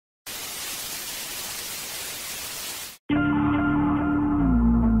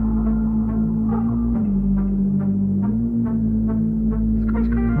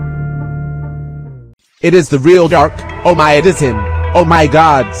It is the real Dark. Oh my, it is him. Oh my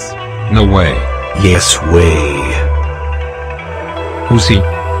gods. No way. Yes way. Who's he?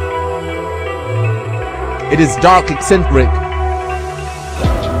 It is Dark Eccentric.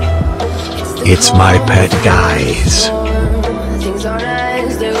 It's my pet, guys.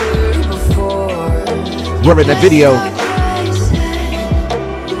 We're in a video.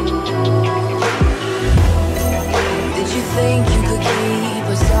 Did you think you could keep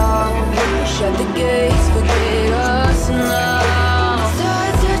us out? Shut the gates, forget us now.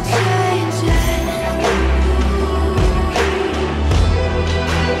 Tides are changing.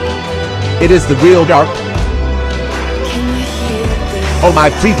 It is the real Dark. Can you hear this? Oh my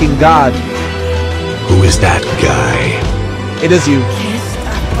freaking god. Who is that guy? It is you. Can't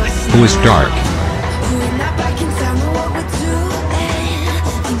stop us Who is now. Dark? We're not back in time, know what we're doing.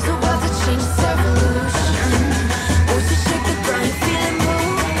 Things are about to change, it's evolution. Voices shake the ground, you feel it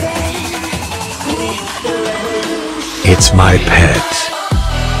moving. We the revolution. It's my pet.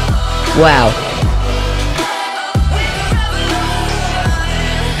 Wow.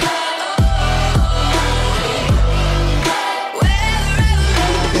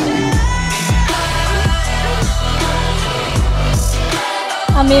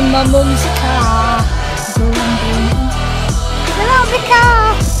 I'm in my mum's car. Boom, boom. Hello, my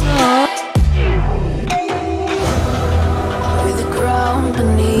car. Aww. With the ground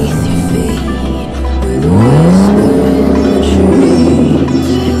beneath your feet, with a whisper in the trees,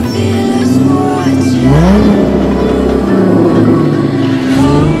 feel us watching.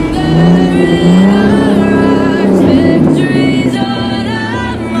 Hunger in our eyes, victories on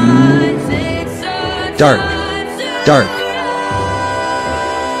our minds. It's our Dark. time to Dark.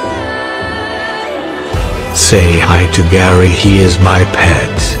 Say hi to Gary, he is my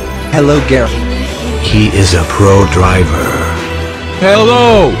pet. Hello Gary. He is a pro driver.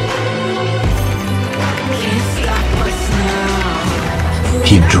 Hello! Can't stop us now.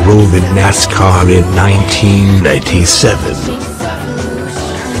 He drove in NASCAR in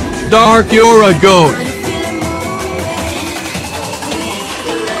 1997. Dark, you're a goat!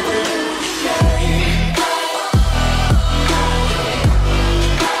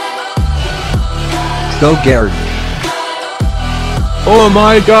 Go Gary. Oh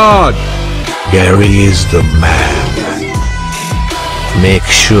my god! Gary is the man. Make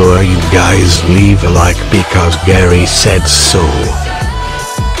sure you guys leave a like because Gary said so.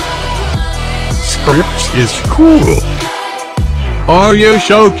 Scripts is cool. Are you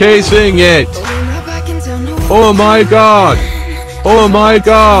showcasing it? Oh my god! Oh my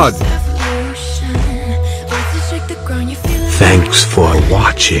god! Thanks for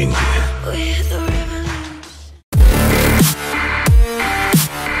watching. With